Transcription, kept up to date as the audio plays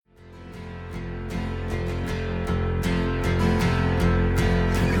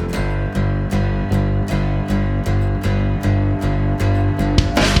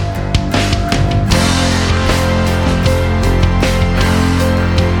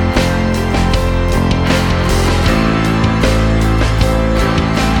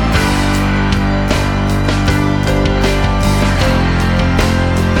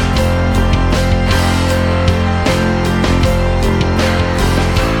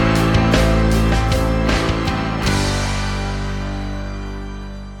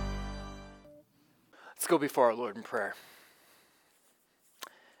before our Lord in prayer.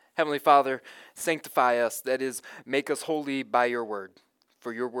 Heavenly Father, sanctify us, that is, make us holy by your word,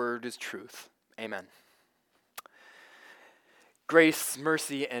 for your word is truth. Amen. Grace,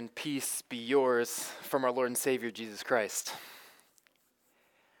 mercy, and peace be yours from our Lord and Savior, Jesus Christ.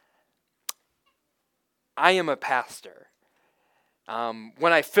 I am a pastor.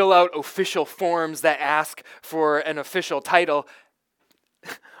 When I fill out official forms that ask for an official title,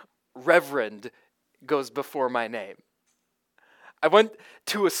 Reverend goes before my name. I went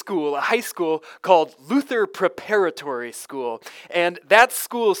to a high school called Luther Preparatory School, and that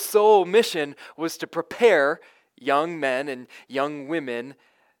school's sole mission was to prepare young men and young women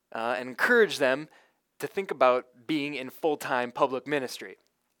and encourage them to think about being in full-time public ministry.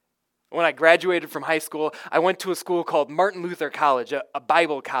 When I graduated from high school, I went to a school called Martin Luther College, a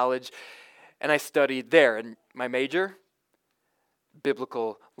Bible college, and I studied there. And my major?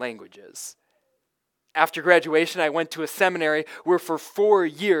 Biblical languages. After graduation, I went to a seminary where for 4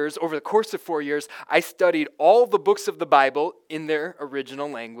 years, over the course of 4 years, I studied all the books of the Bible in their original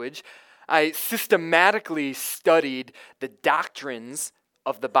language. I systematically studied the doctrines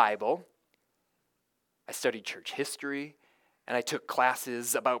of the Bible. I studied church history, and I took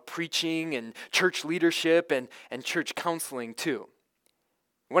classes about preaching and church leadership and church counseling too.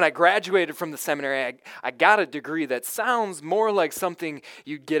 When I graduated from the seminary, I got a degree that sounds more like something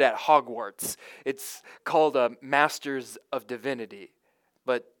you'd get at Hogwarts. It's called a Master's of Divinity,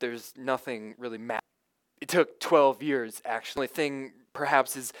 but there's nothing really It took 12 years, actually. The thing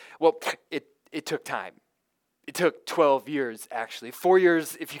perhaps is, it took time. It took 12 years, actually. 4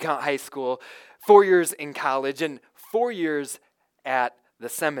 years if you count high school, 4 years in college, and 4 years at the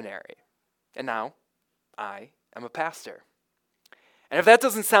seminary. And now, I am a pastor. And if that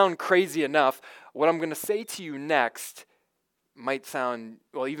doesn't sound crazy enough, what I'm going to say to you next might sound,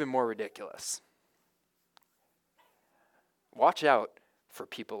 even more ridiculous. Watch out for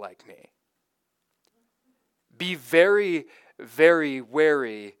people like me. Be very, very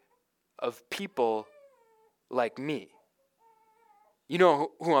wary of people like me. You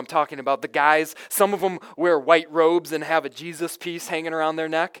know who I'm talking about. The guys, some of them wear white robes and have a Jesus piece hanging around their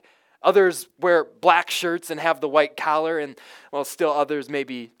neck. Others wear black shirts and have the white collar, and still others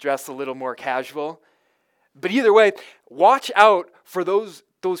maybe dress a little more casual. But either way, watch out for those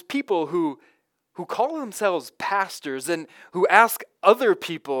people who call themselves pastors and who ask other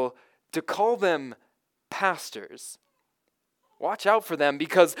people to call them pastors. Watch out for them,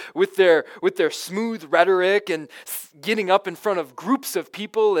 because with their smooth rhetoric and getting up in front of groups of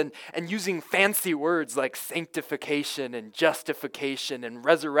people and using fancy words like sanctification and justification and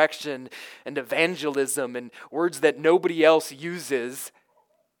resurrection and evangelism and words that nobody else uses,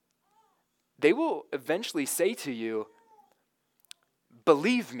 they will eventually say to you,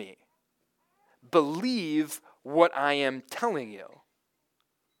 "Believe me. Believe what I am telling you."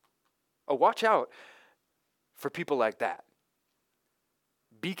 Oh, watch out for people like that.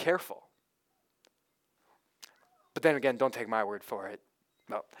 Be careful. But then again, don't take my word for it.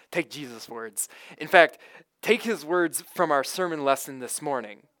 No, take Jesus' words. In fact, take his words from our sermon lesson this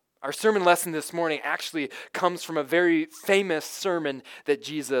morning. Our sermon lesson this morning actually comes from a very famous sermon that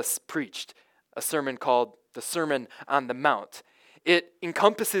Jesus preached, a sermon called the Sermon on the Mount. It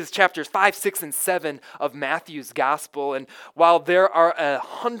encompasses chapters 5, 6, and 7 of Matthew's gospel, and while there are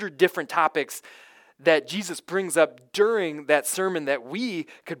 100 different topics that Jesus brings up during that sermon that we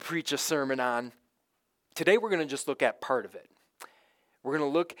could preach a sermon on, today we're going to just look at part of it. We're going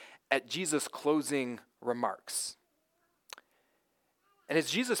to look at Jesus' closing remarks. And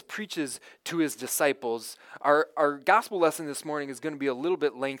as Jesus preaches to his disciples, our gospel lesson this morning is going to be a little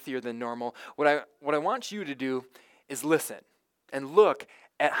bit lengthier than normal. What I want you to do is listen and look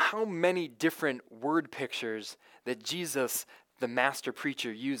at how many different word pictures that Jesus, the master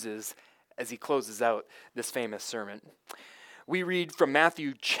preacher, uses as he closes out this famous sermon. We read from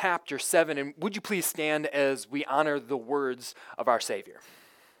Matthew chapter 7, and would you please stand as we honor the words of our Savior.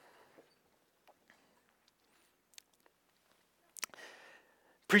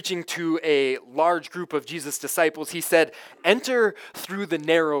 Preaching to a large group of Jesus' disciples, he said, "Enter through the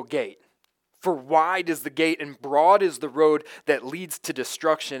narrow gate, for wide is the gate and broad is the road that leads to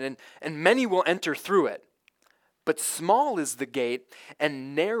destruction, and many will enter through it. But small is the gate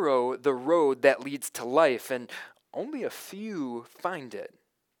and narrow the road that leads to life, and only a few find it.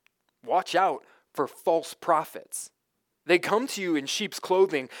 Watch out for false prophets. They come to you in sheep's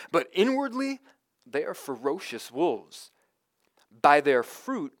clothing, but inwardly they are ferocious wolves. By their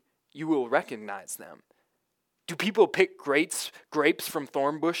fruit you will recognize them. Do people pick grapes from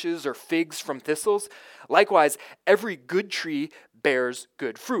thorn bushes or figs from thistles? Likewise, every good tree bears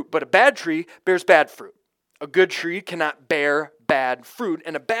good fruit, but a bad tree bears bad fruit. A good tree cannot bear bad fruit,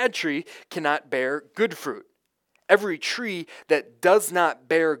 and a bad tree cannot bear good fruit. Every tree that does not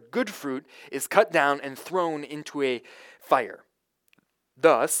bear good fruit is cut down and thrown into a fire.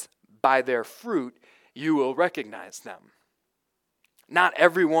 Thus, by their fruit, you will recognize them. Not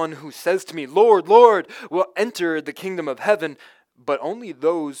everyone who says to me, Lord, Lord, will enter the kingdom of heaven, but only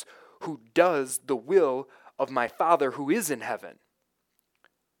those who does the will of my Father who is in heaven.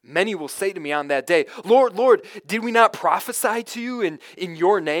 Many will say to me on that day, Lord, Lord, did we not prophesy to you in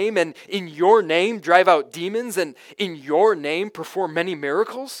your name, and in your name drive out demons, and in your name perform many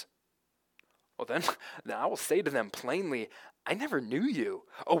miracles? Well, then I will say to them plainly, I never knew you.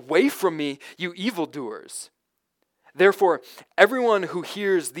 Away from me, you evildoers. Therefore, everyone who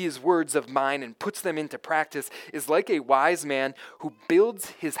hears these words of mine and puts them into practice is like a wise man who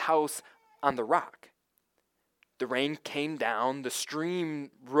builds his house on the rock. The rain came down, the stream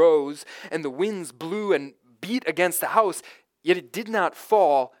rose, and the winds blew and beat against the house, yet it did not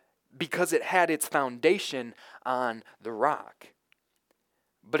fall because it had its foundation on the rock.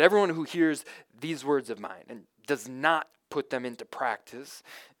 But everyone who hears these words of mine and does not put them into practice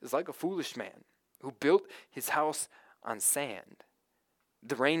is like a foolish man who built his house on sand.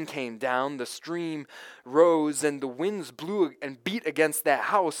 The rain came down, the stream rose, and the winds blew and beat against that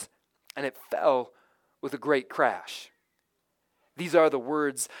house, and it fell with a great crash. These are the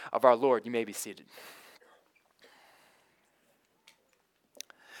words of our Lord. You may be seated.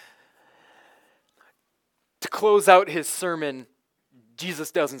 To close out his sermon, Jesus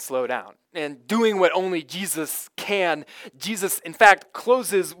doesn't slow down. And doing what only Jesus can, Jesus, in fact,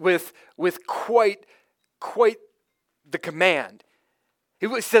 closes with quite the command.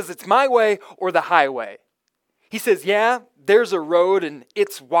 He says it's my way or the highway. He says, yeah, there's a road and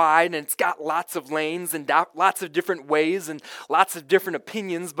it's wide and it's got lots of lanes and lots of different ways and lots of different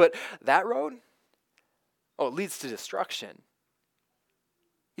opinions, but that road, it leads to destruction.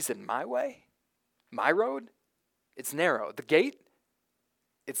 He said, my way, my road, it's narrow. The gate,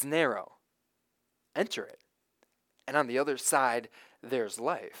 it's narrow. Enter it. And on the other side, there's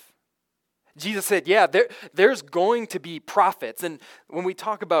life. Jesus said, yeah, there's going to be prophets. And when we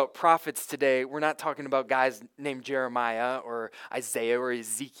talk about prophets today, we're not talking about guys named Jeremiah or Isaiah or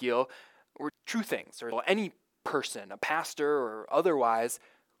Ezekiel or true things, or any person, a pastor or otherwise,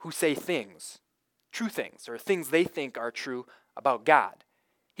 who say things, true things, or things they think are true about God.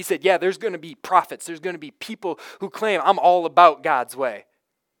 He said, yeah, there's going to be prophets. There's going to be people who claim, I'm all about God's way.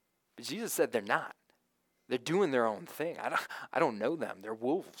 But Jesus said they're not. They're doing their own thing. I don't know them. They're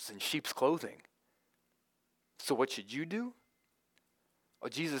wolves in sheep's clothing. So what should you do? Well,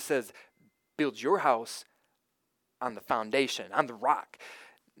 Jesus says, build your house on the foundation, on the rock,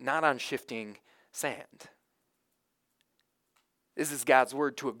 not on shifting sand. This is God's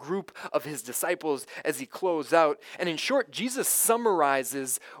word to a group of his disciples as he closed out. And in short, Jesus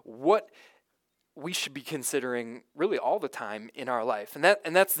summarizes what we should be considering really all the time in our life.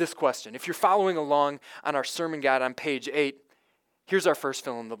 And that's this question. If you're following along on our sermon guide on page 8, here's our first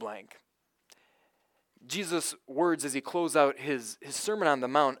fill in the blank. Jesus' words as he closed out his Sermon on the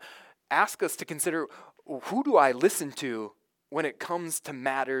Mount ask us to consider, who do I listen to when it comes to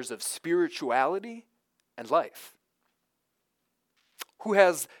matters of spirituality and life? Who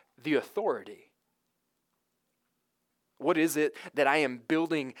has the authority? What is it that I am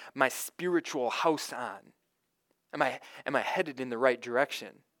building my spiritual house on? Am I headed in the right direction?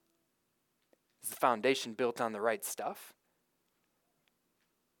 Is the foundation built on the right stuff?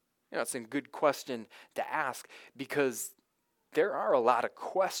 It's a good question to ask because there are a lot of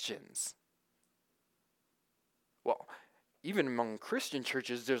questions. Well, even among Christian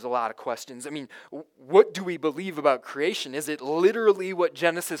churches, there's a lot of questions. I mean, what do we believe about creation? Is it literally what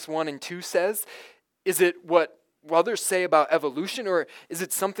Genesis 1 and 2 says? Is it what others say about evolution, or is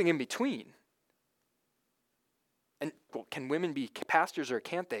it something in between? And can women be pastors or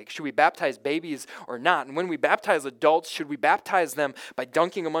can't they? Should we baptize babies or not? And when we baptize adults, should we baptize them by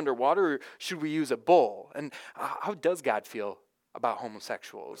dunking them under water, or should we use a bowl? And how does God feel about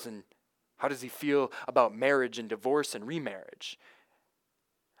homosexuals? And how does he feel about marriage and divorce and remarriage?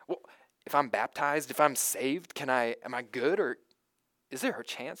 Well, if I'm baptized, if I'm saved, am I good, or is there a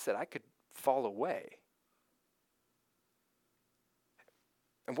chance that I could fall away?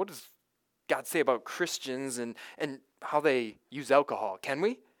 And what does God say about Christians and how they use alcohol? Can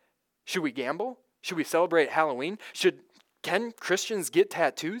we? Should we gamble? Should we celebrate Halloween? Can Christians get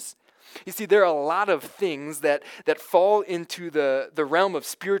tattoos? You see, there are a lot of things that fall into the realm of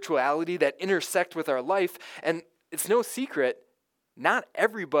spirituality that intersect with our life, and it's no secret, not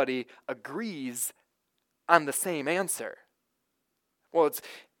everybody agrees on the same answer. Well,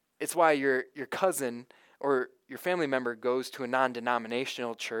 it's why your cousin or your family member goes to a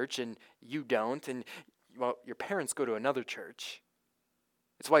non-denominational church and you don't, and well, your parents go to another church.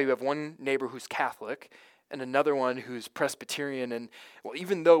 It's why you have one neighbor who's Catholic and another one who's Presbyterian, and well,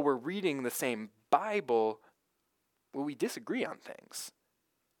 even though we're reading the same Bible, well, we disagree on things.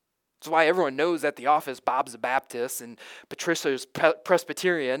 It's why everyone knows at the office Bob's a Baptist and Patricia's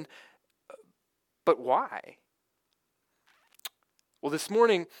Presbyterian. But why? Well, this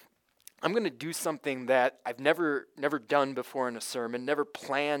morning, I'm going to do something that I've never done before in a sermon, never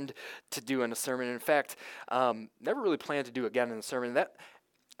planned to do in a sermon. In fact, never really planned to do again in a sermon.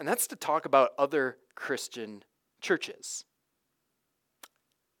 And that's to talk about other Christian churches.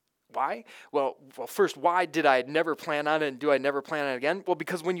 Why? Well, first, why did I never plan on it, and do I never plan on it again? Well,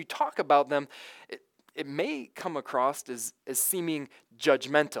 because when you talk about them, it may come across as seeming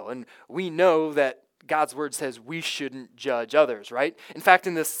judgmental. And we know that God's word says we shouldn't judge others, right? In fact,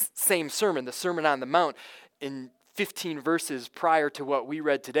 in this same sermon, the Sermon on the Mount, in 15 verses prior to what we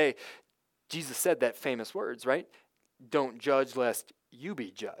read today, Jesus said that famous words, right? Don't judge lest you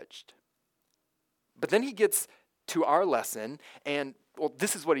be judged. But then he gets to our lesson, and well,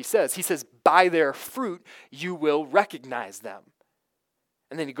 this is what he says. He says, by their fruit you will recognize them.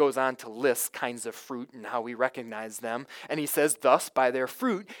 And then he goes on to list kinds of fruit and how we recognize them. And he says, thus, by their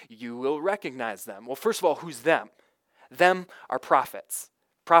fruit you will recognize them. Well, first of all, who's them? Them are prophets.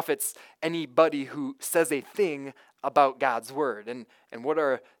 Prophets, anybody who says a thing about God's word. And what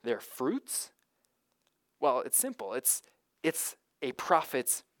are their fruits? Well, it's simple. It's a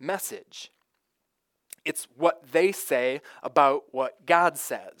prophet's message. It's what they say about what God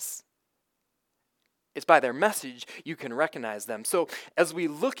says. It's by their message you can recognize them. So as we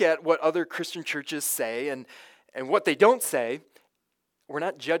look at what other Christian churches say and what they don't say, we're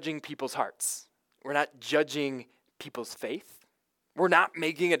not judging people's hearts. We're not judging people's faith. We're not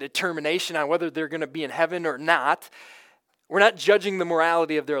making a determination on whether they're going to be in heaven or not. We're not judging the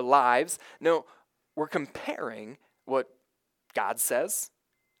morality of their lives. No, we're comparing what God says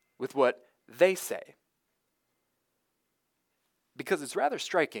with what they say. Because it's rather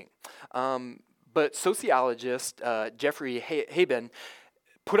striking. But sociologist Jeffrey Haben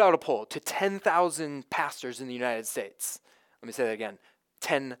put out a poll to 10,000 pastors in the United States. Let me say that again,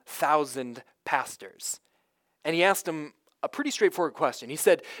 10,000 pastors. And he asked them a pretty straightforward question. He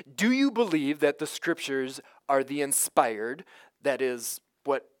said, do you believe that the scriptures are the inspired, that is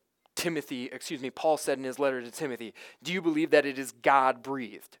what Paul said in his letter to Timothy, do you believe that it is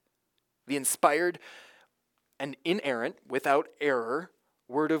God-breathed, the inspired and inerrant, without error,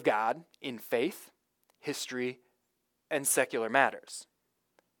 Word of God in faith, history, and secular matters?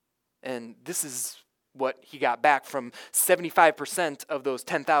 And this is what he got back from 75% of those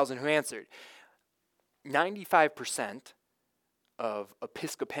 10,000 who answered. 95% of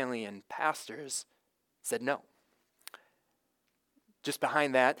Episcopalian pastors said no. Just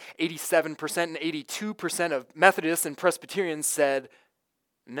behind that, 87% and 82% of Methodists and Presbyterians said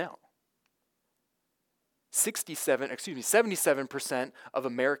no. 77% of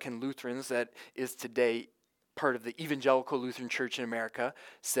American Lutherans, that is today part of the Evangelical Lutheran Church in America,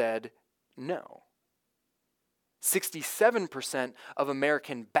 said no. 67% of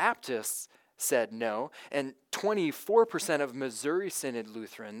American Baptists said no, and 24% of Missouri Synod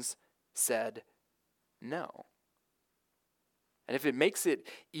Lutherans said no. And if it makes it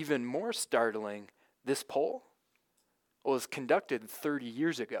even more startling, this poll was conducted 30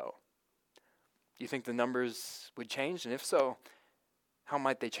 years ago. Do you think the numbers would change? And if so, how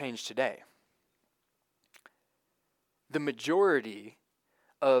might they change today? The majority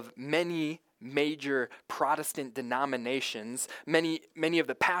of many major Protestant denominations, many of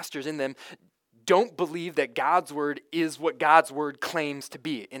the pastors in them, don't believe that God's word is what God's word claims to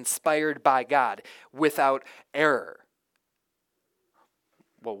be, inspired by God, without error.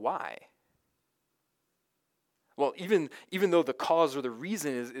 Well, why? Well, even though the cause or the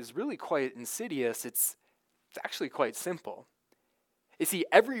reason is really quite insidious, it's actually quite simple. You see,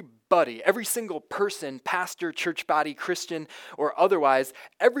 everybody, every single person, pastor, church body, Christian, or otherwise,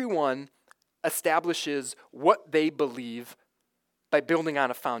 everyone establishes what they believe by building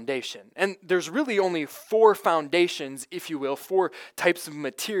on a foundation. And there's really only 4 foundations, if you will, 4 types of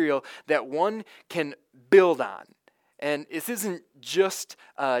material that one can build on. And this isn't just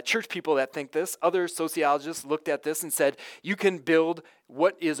church people that think this. Other sociologists looked at this and said, you can build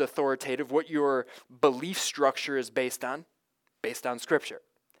what is authoritative, what your belief structure is based on Scripture.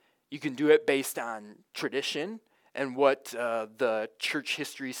 You can do it based on tradition and what the church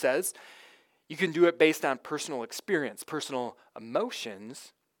history says. You can do it based on personal experience, personal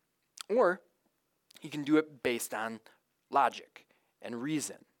emotions, or you can do it based on logic and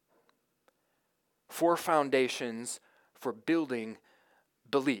reason. 4 foundations for building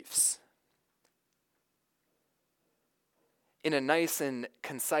beliefs. In a nice and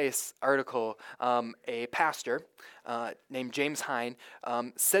concise article, a pastor named James Hine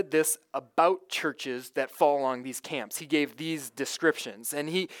said this about churches that fall along these camps. He gave these descriptions, and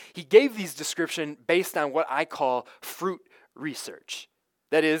he gave these descriptions based on what I call fruit research.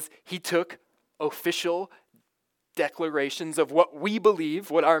 That is, he took official declarations of what we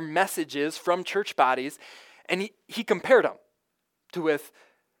believe, what our message is from church bodies, and he compared them with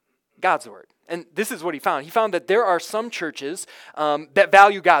God's word. And this is what he found. He found that there are some churches that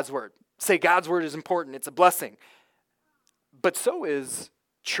value God's word, say God's word is important, it's a blessing. But so is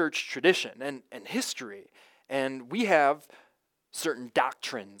church tradition and history. And we have certain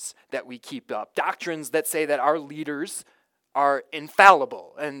doctrines that we keep up, doctrines that say that our leaders are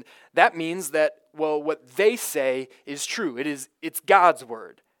infallible. And that means that, well, what they say is true. It's God's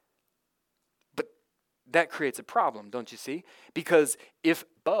word. But that creates a problem, don't you see? Because if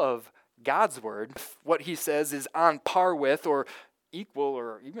above God's word, what he says is on par with or equal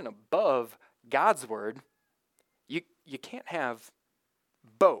or even above God's word, you can't have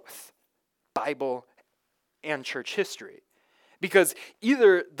both Bible and church history. Because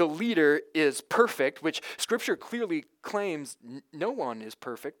either the leader is perfect, which Scripture clearly claims no one is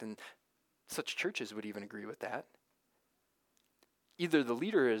perfect, and such churches would even agree with that. Either the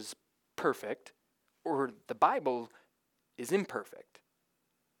leader is perfect, or the Bible is imperfect.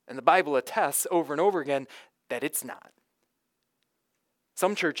 And the Bible attests over and over again that it's not.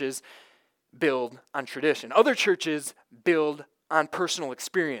 Some churches build on tradition. Other churches build on personal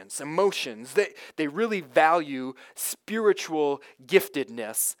experience, emotions. They really value spiritual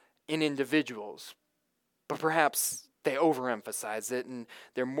giftedness in individuals. But perhaps they overemphasize it, and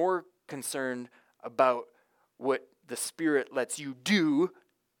they're more concerned about what the Spirit lets you do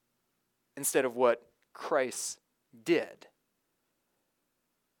instead of what Christ did.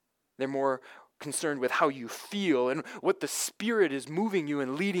 They're more concerned with how you feel and what the Spirit is moving you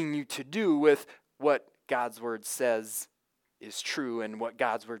and leading you to do with what God's word says is true and what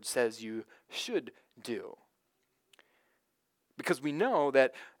God's word says you should do. Because we know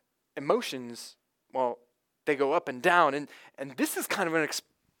that emotions, well, they go up and down, and this is kind of an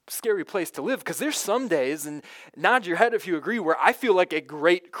scary place to live, because there's some days, and nod your head if you agree, where I feel like a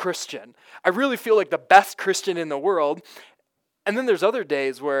great Christian. I really feel like the best Christian in the world. And then there's other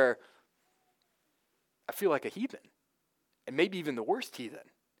days where I feel like a heathen, and maybe even the worst heathen.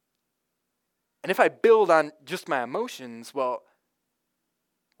 And if I build on just my emotions, well,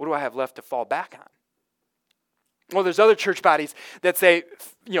 what do I have left to fall back on? Well, there's other church bodies that say,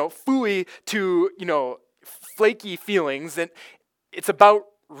 phooey to, flaky feelings, and it's about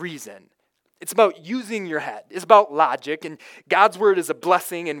reason. It's about using your head. It's about logic, and God's word is a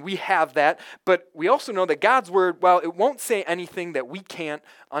blessing, and we have that. But we also know that God's word, well, it won't say anything that we can't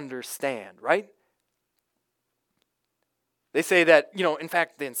understand, right? They say that, in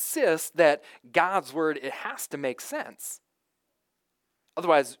fact, they insist that God's word, it has to make sense.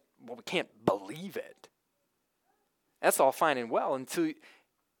 Otherwise, well, we can't believe it. That's all fine and well until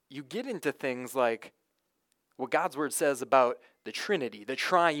you get into things like what God's word says about the Trinity, the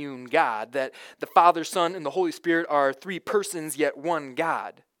triune God, that the Father, Son, and the Holy Spirit are 3 persons, yet one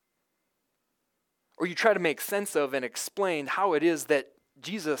God. Or you try to make sense of and explain how it is that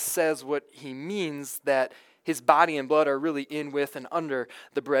Jesus says what he means, that his body and blood are really in, with, and under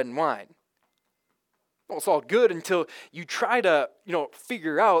the bread and wine. Well, it's all good until you try to,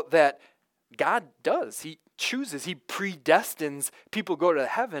 figure out that God does. He chooses, he predestines people to go to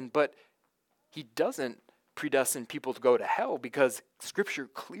heaven, but he doesn't predestine people to go to hell, because Scripture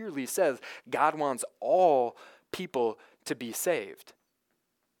clearly says God wants all people to be saved.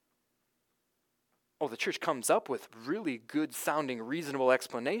 Oh, the church comes up with really good sounding, reasonable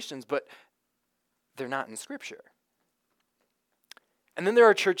explanations, but they're not in Scripture. And then there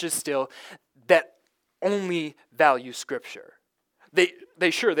are churches still that only value Scripture.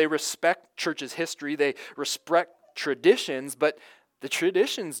 They respect church's history, they respect traditions, but the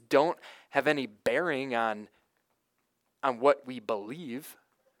traditions don't have any bearing on what we believe.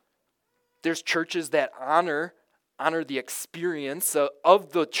 There's churches that honor the experience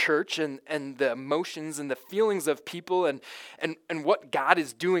of the church and the emotions and the feelings of people and what God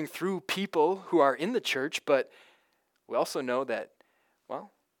is doing through people who are in the church, but we also know that,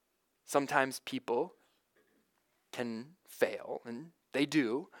 well, sometimes people can fail, and they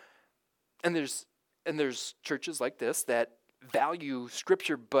do. And there's churches like this that value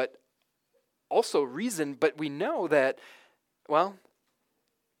Scripture, but also reason. But we know that, well,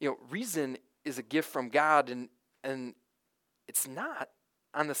 reason is a gift from God, and it's not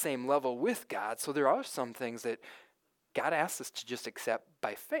on the same level with God. So there are some things that God asks us to just accept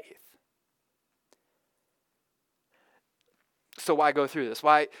by faith. So why go through this?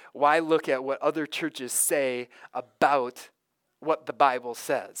 Why look at what other churches say about what the Bible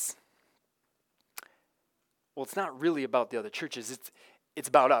says? Well, it's not really about the other churches. It's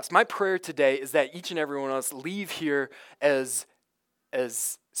about us. My prayer today is that each and every one of us leave here as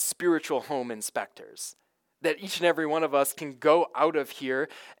spiritual home inspectors. That each and every one of us can go out of here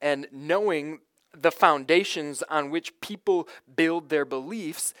and knowing the foundations on which people build their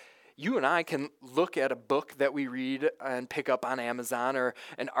beliefs. You and I can look at a book that we read and pick up on Amazon, or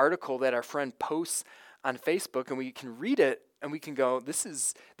an article that our friend posts on Facebook, and we can read it and we can go, this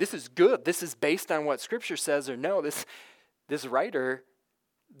is good. This is based on what Scripture says. Or no, this writer,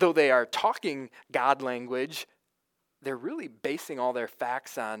 though they are talking God language, they're really basing all their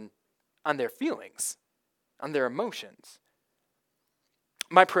facts on their feelings, on their emotions.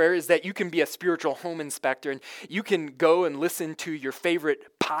 My prayer is that you can be a spiritual home inspector, and you can go and listen to your favorite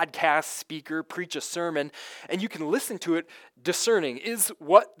podcast speaker preach a sermon, and you can listen to it discerning. Is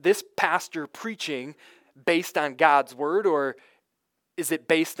what this pastor preaching based on God's word, or is it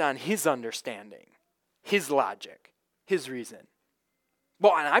based on his understanding, his logic, his reason?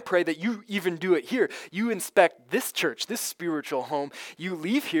 Well, and I pray that you even do it here. You inspect this church, this spiritual home. You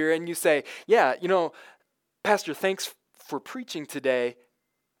leave here and you say, yeah, Pastor, thanks for preaching today.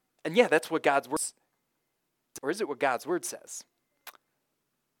 And yeah, that's what God's word says. Or is it what God's word says?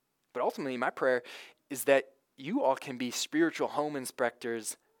 But ultimately, my prayer is that you all can be spiritual home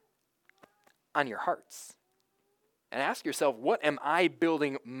inspectors on your hearts. And ask yourself, what am I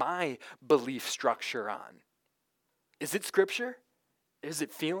building my belief structure on? Is it Scripture? Is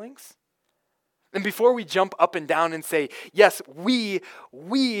it feelings? And before we jump up and down and say, yes, we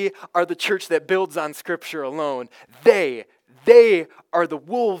are the church that builds on Scripture alone, they are the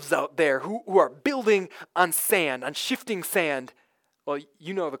wolves out there who are building on sand, on shifting sand. Well,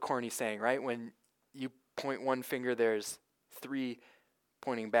 you know the corny saying, right? When you point one finger, there's three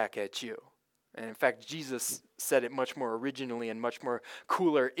pointing back at you. And in fact, Jesus said it much more originally and much more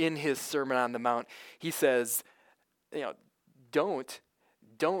cooler in his Sermon on the Mount. He says,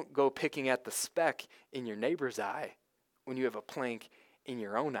 don't go picking at the speck in your neighbor's eye when you have a plank in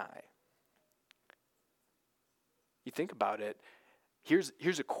your own eye. You think about it,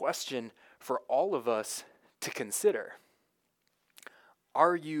 here's a question for all of us to consider.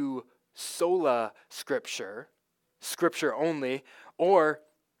 Are you sola Scripture only, or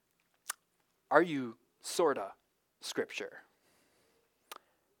are you sorta Scripture?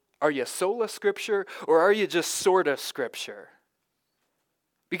 Are you sola Scripture, or are you just sorta Scripture?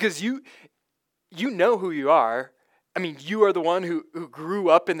 Because you know who you are. I mean, you are the one who grew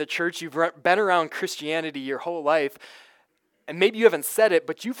up in the church. You've been around Christianity your whole life. And maybe you haven't said it,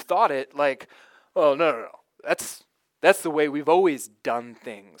 but you've thought it like, oh, no. That's the way we've always done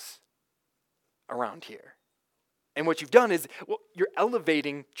things around here. And what you've done is, you're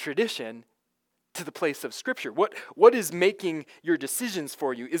elevating tradition to the place of Scripture. What is making your decisions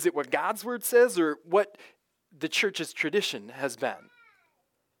for you? Is it what God's word says, or what the church's tradition has been?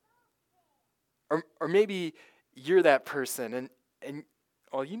 Or maybe you're that person, and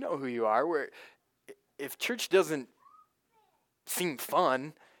you know who you are, where if church doesn't seem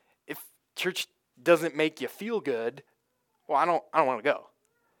fun, if church doesn't make you feel good, I don't want to go.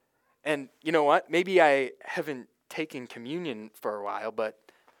 And you know what? Maybe I haven't taken communion for a while, but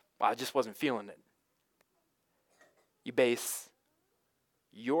I just wasn't feeling it. You base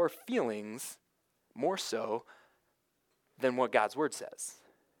your feelings more so than what God's word says.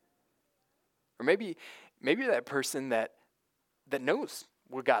 Or maybe you're that person that knows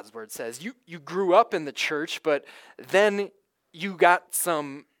what God's word says. You grew up in the church, but then you got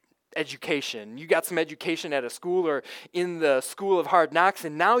some education. You got some education at a school or in the school of hard knocks,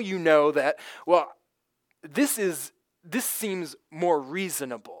 and now you know that, this seems more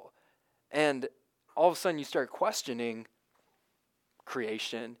reasonable. And all of a sudden you start questioning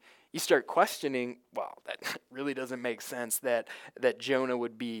creation. You start questioning, that really doesn't make sense that Jonah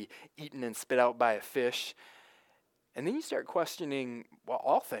would be eaten and spit out by a fish. And then you start questioning,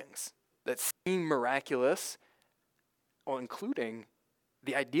 all things that seem miraculous, including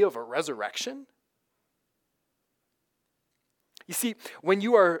the idea of a resurrection. You see, when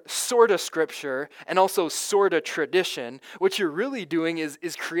you are sorta Scripture and also sorta tradition, what you're really doing is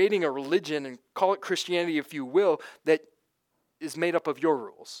creating a religion, and call it Christianity if you will, that is made up of your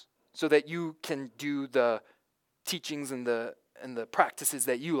rules, so that you can do the teachings and the practices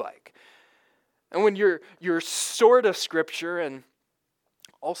that you like. And when you're sorta Scripture and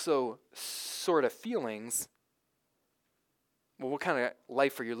also sorta feelings, Well, what kind of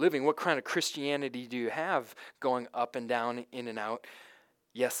life are you living? What kind of Christianity do you have going up and down, in and out?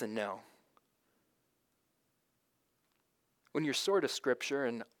 Yes and no. When you're sort of Scripture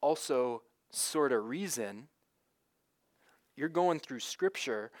and also sort of reason, you're going through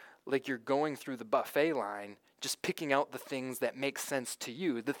Scripture like you're going through the buffet line, just picking out the things that make sense to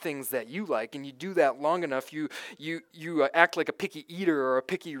you, the things that you like. And you do that long enough, you act like a picky eater or a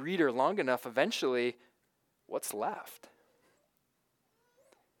picky reader long enough, eventually, what's left?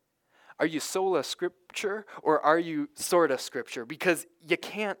 Are you sola Scripture or are you sorta Scripture? Because you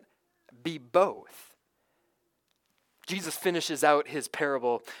can't be both. Jesus finishes out his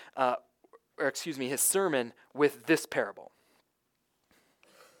parable, his sermon with this parable.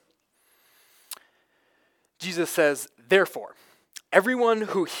 Jesus says, "Therefore, everyone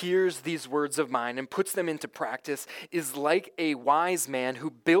who hears these words of mine and puts them into practice is like a wise man who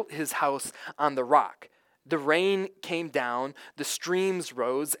built his house on the rock. The rain came down, the streams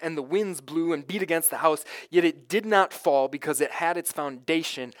rose, and the winds blew and beat against the house, yet it did not fall because it had its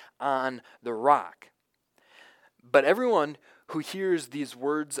foundation on the rock. But everyone who hears these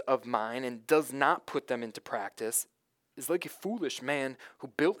words of mine and does not put them into practice is like a foolish man who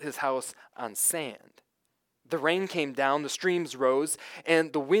built his house on sand. The rain came down, the streams rose,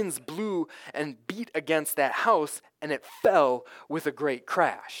 and the winds blew and beat against that house, and it fell with a great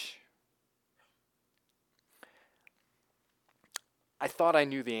crash." I thought I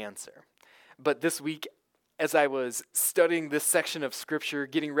knew the answer, but this week, as I was studying this section of Scripture,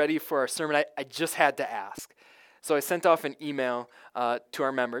 getting ready for our sermon, I just had to ask. So I sent off an email to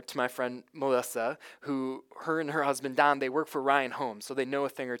our member, to my friend Melissa, who, her and her husband Don, they work for Ryan Homes, so they know a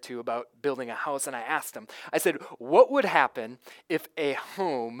thing or two about building a house. And I asked them, I said, what would happen if a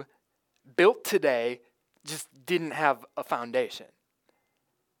home built today just didn't have a foundation?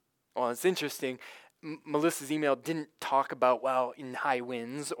 Well, it's interesting. Melissa's email didn't talk about, well, in high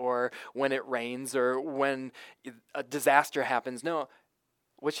winds or when it rains or when a disaster happens. No,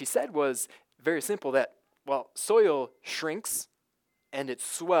 what she said was very simple, that, well, soil shrinks and it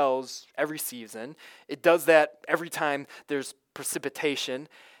swells every season. It does that every time there's precipitation.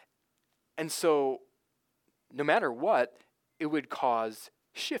 And so no matter what, it would cause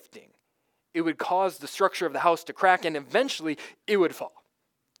shifting. It would cause the structure of the house to crack, and eventually it would fall.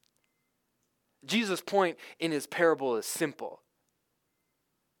 Jesus' point in his parable is simple.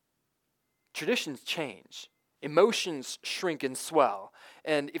 Traditions change. Emotions shrink and swell.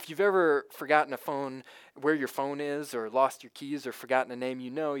 And if you've ever forgotten where your phone is, or lost your keys, or forgotten a name,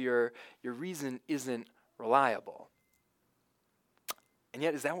 you know your reason isn't reliable. And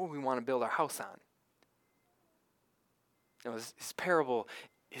yet, is that what we want to build our house on? You know, his parable,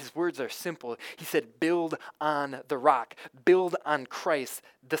 his words are simple. He said, build on the rock. Build on Christ,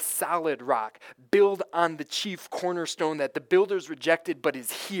 the solid rock. Build on the chief cornerstone that the builders rejected but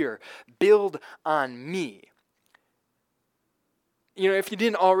is here. Build on me. You know, if you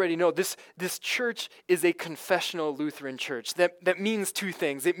didn't already know, this church is a confessional Lutheran church. That means two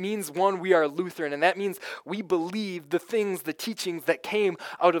things. It means, one, we are Lutheran, and that means we believe the teachings that came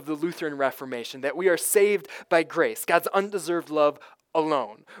out of the Lutheran Reformation, that we are saved by grace, God's undeserved love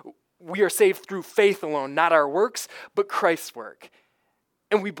alone. We are saved through faith alone, not our works, but Christ's work.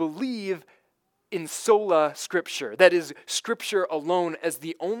 And we believe in sola Scripture, that is, Scripture alone as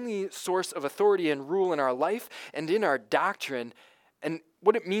the only source of authority and rule in our life and in our doctrine. And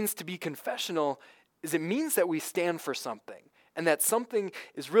what it means to be confessional is it means that we stand for something, and that something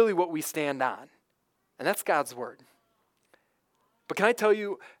is really what we stand on, and that's God's word. But can I tell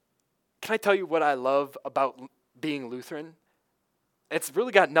you what I love about being Lutheran? It's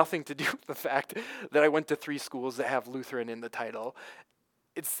really got nothing to do with the fact that I went to 3 schools that have Lutheran in the title.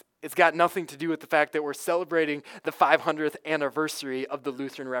 It's got nothing to do with the fact that we're celebrating the 500th anniversary of the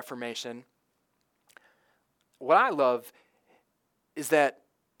Lutheran Reformation. What I love is that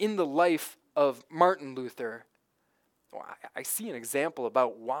in the life of Martin Luther, I see an example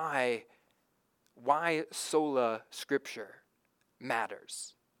about why sola Scripture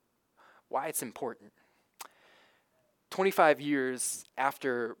matters, why it's important. 25 years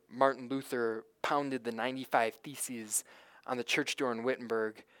after Martin Luther pounded the 95 Theses on the church door in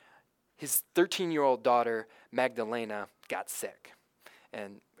Wittenberg, his 13-year-old daughter, Magdalena, got sick.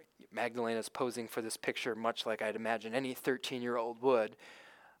 And Magdalena's posing for this picture much like I'd imagine any 13-year-old would.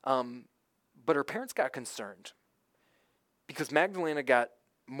 But her parents got concerned because Magdalena got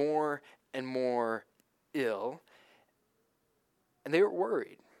more and more ill, and they were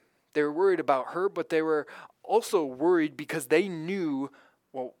worried. They were worried about her, but they were also worried because they knew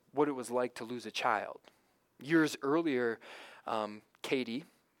what it was like to lose a child. Years earlier, Katie,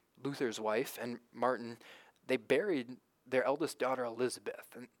 Luther's wife, and Martin, they buried their eldest daughter, Elizabeth.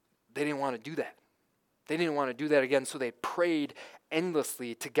 And they didn't want to do that. They didn't want to do that again, so they prayed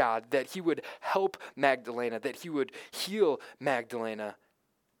endlessly to God that he would help Magdalena, that he would heal Magdalena.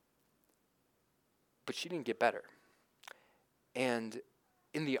 But she didn't get better. And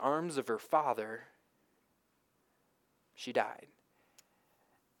in the arms of her father, she died.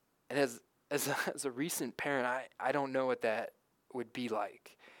 And as a recent parent, I don't know what that would be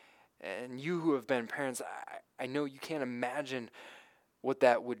like. And you who have been parents, I know you can't imagine what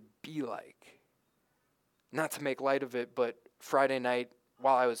that would be like. Not to make light of it, but Friday night,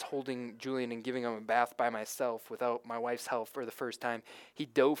 while I was holding Julian and giving him a bath by myself without my wife's help for the first time, he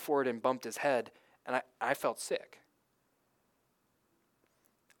dove for it and bumped his head, and I felt sick.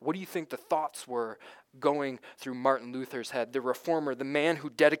 What do you think the thoughts were going through Martin Luther's head? The reformer, the man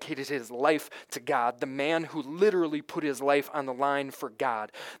who dedicated his life to God, the man who literally put his life on the line for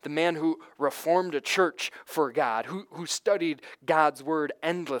God, the man who reformed a church for God, who studied God's word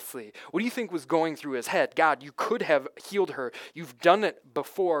endlessly. What do you think was going through his head? God, you could have healed her. You've done it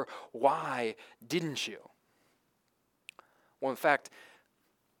before. Why didn't you? Well, in fact,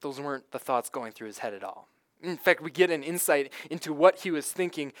 those weren't the thoughts going through his head at all. In fact, we get an insight into what he was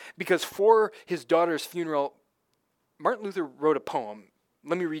thinking because for his daughter's funeral, Martin Luther wrote a poem.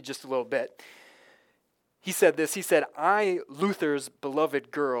 Let me read just a little bit. He said this, he said, "I, Luther's beloved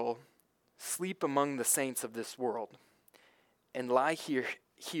girl, sleep among the saints of this world, and lie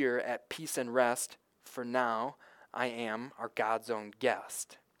here at peace and rest, for now I am our God's own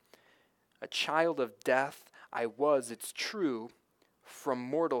guest. A child of death I was, it's true, from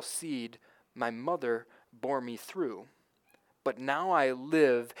mortal seed my mother bore me through. But now I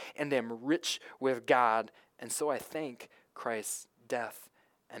live and am rich with God, and so I thank Christ's death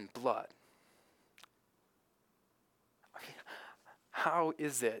and blood." How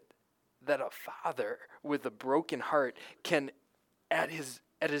is it that a father with a broken heart can, at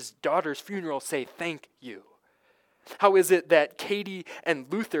his daughter's funeral, say thank you? How is it that Katie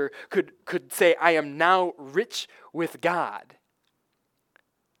and Luther could say, I am now rich with God?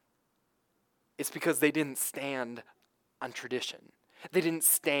 It's because they didn't stand on tradition. They didn't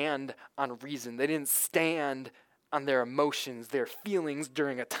stand on reason. They didn't stand on their emotions, their feelings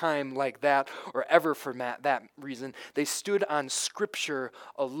during a time like that, or ever for that reason. They stood on Scripture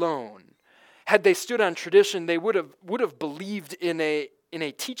alone. Had they stood on tradition, they would have believed in a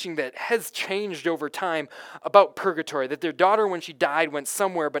teaching that has changed over time about purgatory, that their daughter, when she died, went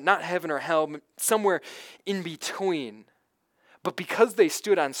somewhere, but not heaven or hell, somewhere in between. But because they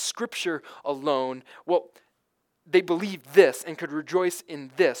stood on Scripture alone, well, they believed this and could rejoice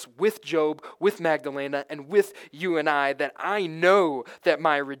in this with Job, with Magdalena, and with you and I, that I know that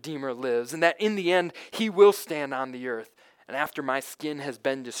my Redeemer lives, and that in the end he will stand on the earth. And after my skin has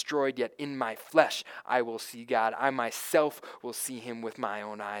been destroyed, yet in my flesh I will see God. I myself will see him with my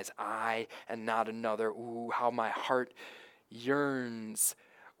own eyes. I and not another. Ooh, how my heart yearns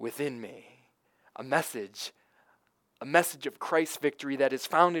within me. A message of Christ's victory that is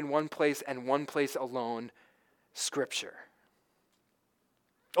found in one place and one place alone, Scripture.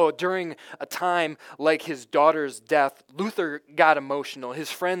 Oh, during a time like his daughter's death, Luther got emotional.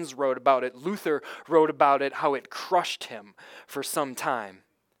 His friends wrote about it. Luther wrote about it, how it crushed him for some time.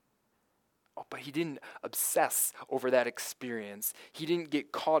 Oh, but he didn't obsess over that experience. He didn't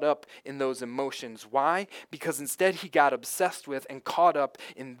get caught up in those emotions. Why? Because instead he got obsessed with and caught up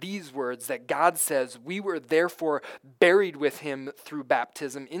in these words that God says, we were therefore buried with him through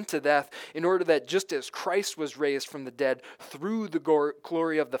baptism into death, in order that just as Christ was raised from the dead through the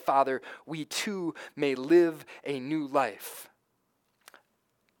glory of the Father, we too may live a new life.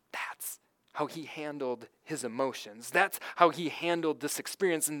 That's how he handled his emotions. That's how he handled this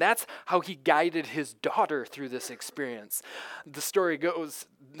experience, and that's how he guided his daughter through this experience. The story goes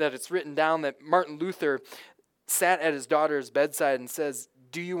that it's written down that Martin Luther sat at his daughter's bedside and says,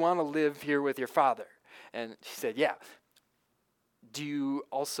 "Do you want to live here with your father?" And she said, "Yeah." "Do you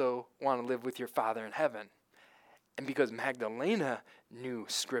also want to live with your Father in heaven?" And because Magdalena knew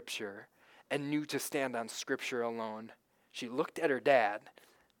Scripture and knew to stand on Scripture alone, she looked at her dad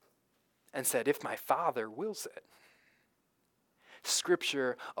and said, "If my Father wills it."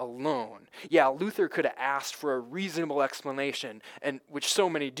 Scripture alone. Yeah, Luther could have asked for a reasonable explanation, and which so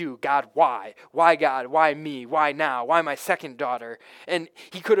many do. God, why? Why God? Why me? Why now? Why my second daughter? And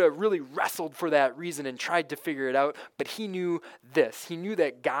he could have really wrestled for that reason and tried to figure it out, but he knew this. He knew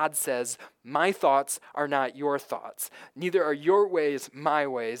that God says, "My thoughts are not your thoughts. Neither are your ways my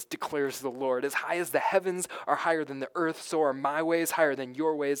ways, declares the Lord. As high as the heavens are higher than the earth, so are my ways higher than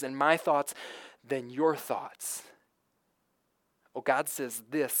your ways, and my thoughts than your thoughts." Well, God says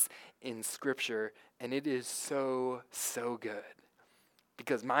this in Scripture, and it is so, so good.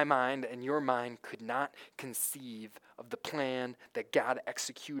 Because my mind and your mind could not conceive of the plan that God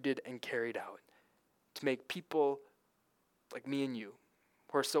executed and carried out to make people like me and you,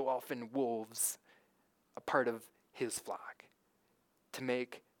 who are so often wolves, a part of his flock. To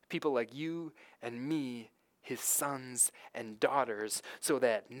make people like you and me his sons and daughters, so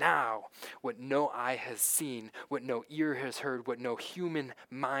that now what no eye has seen, what no ear has heard, what no human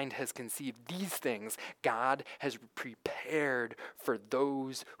mind has conceived, these things God has prepared for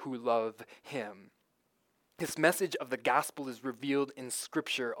those who love him. This message of the gospel is revealed in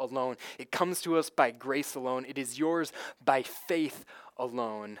Scripture alone. It comes to us by grace alone. It is yours by faith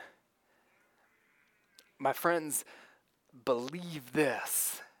alone. My friends, believe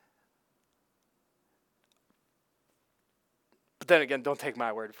this. But then again, don't take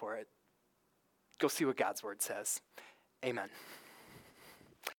my word for it. Go see what God's word says. Amen.